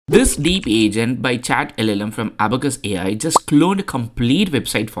This deep agent by ChatLLM from Abacus AI just cloned a complete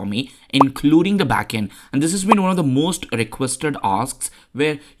website for me, including the backend. And this has been one of the most requested asks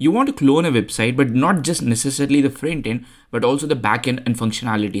where you want to clone a website, but not just necessarily the front end, but also the backend and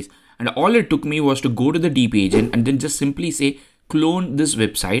functionalities. And all it took me was to go to the deep agent and then just simply say, clone this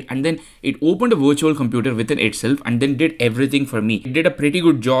website, and then it opened a virtual computer within itself and then did everything for me. It did a pretty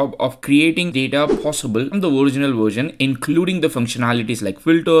good job of creating data possible from the original version, including the functionalities like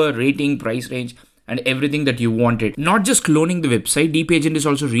filter, rating, price range, and everything that you wanted. Not just cloning the website, DeepAgent is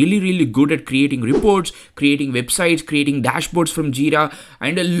also really good at creating reports, creating websites, creating dashboards from Jira,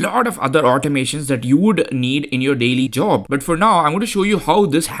 and a lot of other automations that you would need in your daily job. But for now, I'm going to show you how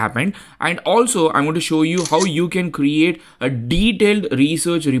this happened, and also I'm going to show you how you can create a detailed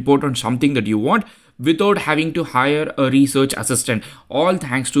research report on something that you want without having to hire a research assistant, all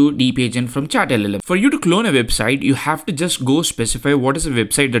thanks to DeepAgent from ChatLLM. For you to clone a website, you have to just go specify what is the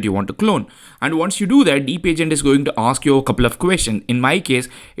website that you want to clone. And once you do that, DeepAgent is going to ask you a couple of questions. In my case,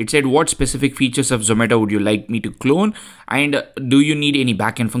 it said, what specific features of Zomato would you like me to clone? And do you need any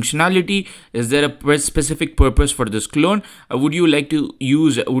backend functionality? Is there a specific purpose for this clone? Would you like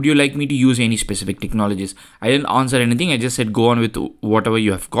me to use any specific technologies? I didn't answer anything. I just said, go on with whatever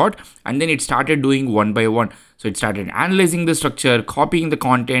you have got. And then it started doing one by one. So it started analyzing the structure, copying the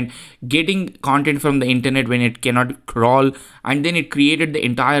content, getting content from the internet when it cannot crawl, and then it created the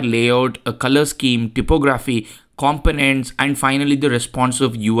entire layout, a color scheme, typography, components, and finally the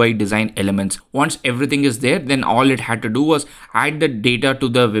responsive UI design elements. Once everything is there, then all it had to do was add the data to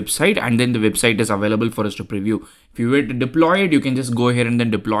the website, and then the website is available for us to preview. If you were to deploy it, you can just go ahead and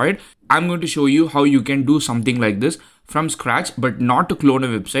then deploy it. I'm going to show you how you can do something like this from scratch, but not to clone a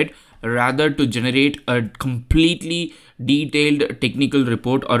website, rather to generate a completely detailed technical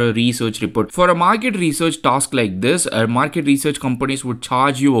report or a research report. For a market research task like this, market research companies would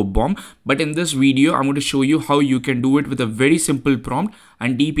charge you a bomb, but in this video, I'm going to show you how you can do it with a very simple prompt,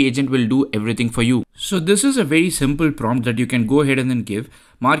 and DeepAgent will do everything for you. So this is a very simple prompt that you can go ahead and then give.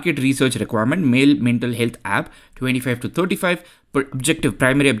 Market research requirement, male mental health app, 25 to 35.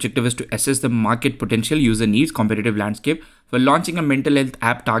 Primary objective is to assess the market potential, user needs, competitive landscape for launching a mental health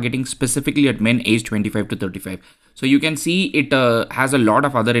app targeting specifically at men aged 25 to 35. So you can see it has a lot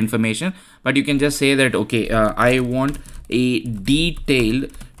of other information, but you can just say that, okay, I want a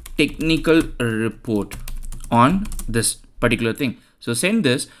detailed technical report on this particular thing. So send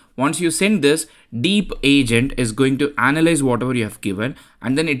this. Once you send this, DeepAgent is going to analyze whatever you have given,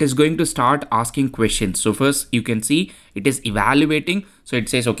 and then it is going to start asking questions. So first you can see it is evaluating. So it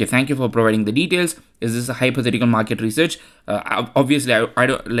says, okay, thank you for providing the details. Is this a hypothetical market research? Obviously, I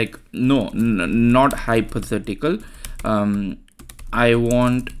don't like, no, not hypothetical. I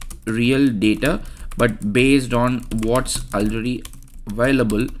want real data, but based on what's already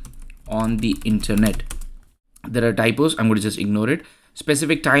available on the internet. There are typos. I'm going to just ignore it.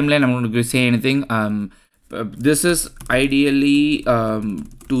 Specific timeline, I'm not going to say anything. This is ideally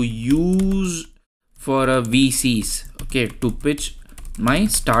to use for a VCs, okay, to pitch my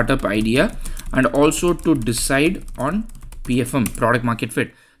startup idea, and also to decide on PFM, product market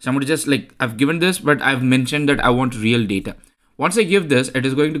fit. So I'm going to just I've given this, but I've mentioned that I want real data. Once I give this, it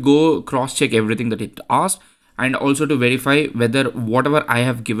is going to go cross-check everything that it asked, and also to verify whether whatever I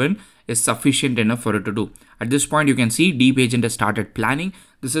have given is sufficient enough for it to do. At this point, you can see DeepAgent has started planning.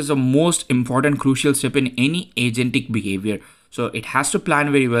 This is the most important crucial step in any agentic behavior. So it has to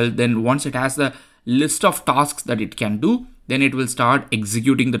plan very well. Then once it has the list of tasks that it can do, then it will start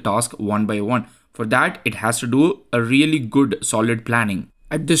executing the task one by one. For that, it has to do a really good solid planning.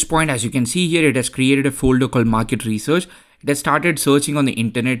 At this point, as you can see here, it has created a folder called market research. It has started searching on the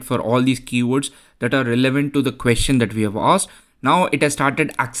internet for all these keywords that are relevant to the question that we have asked. Now it has started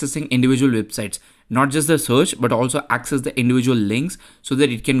accessing individual websites, not just the search, but also access the individual links so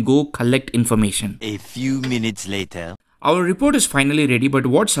that it can go collect information. A few minutes later. Our report is finally ready, but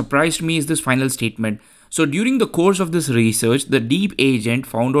what surprised me is this final statement. So during the course of this research, the DeepAgent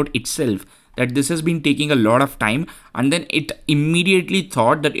found out itself that this has been taking a lot of time, and then it immediately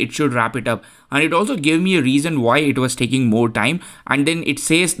thought that it should wrap it up. And it also gave me a reason why it was taking more time. And then it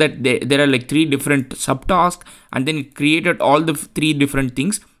says that there are 3 different subtasks, and then it created all the 3 different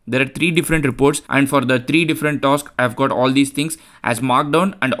things. There are 3 different reports, and for the 3 different tasks, I've got all these things as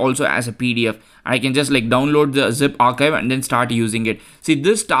markdown and also as a PDF. I can just download the zip archive and then start using it. See,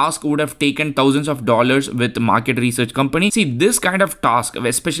 this task would have taken thousands of dollars with market research company. See, this kind of task,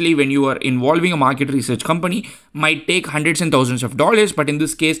 especially when you are involving a market research company, might take hundreds and thousands of dollars. But in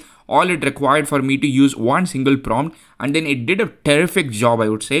this case, all it required for me to use one single prompt, and then it did a terrific job, I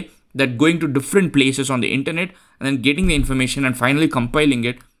would say, that going to different places on the internet and then getting the information and finally compiling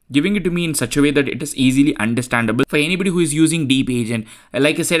it. giving it to me in such a way that it is easily understandable for anybody who is using DeepAgent.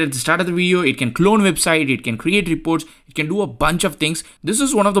 Like I said at the start of the video, it can clone website, it can create reports, it can do a bunch of things. This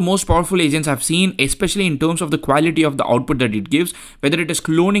is one of the most powerful agents I've seen, especially in terms of the quality of the output that it gives, whether it is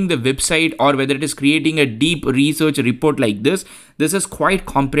cloning the website or whether it is creating a deep research report like this. This is quite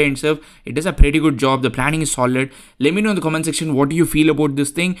comprehensive. It does a pretty good job. The planning is solid. Let me know in the comment section what do you feel about this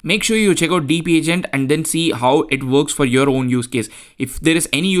thing. Make sure you check out DeepAgent and then see how it works for your own use case. If there is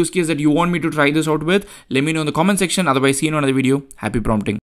any use case that you want me to try this out with, let me know in the comment section. Otherwise, see you in another video. Happy prompting.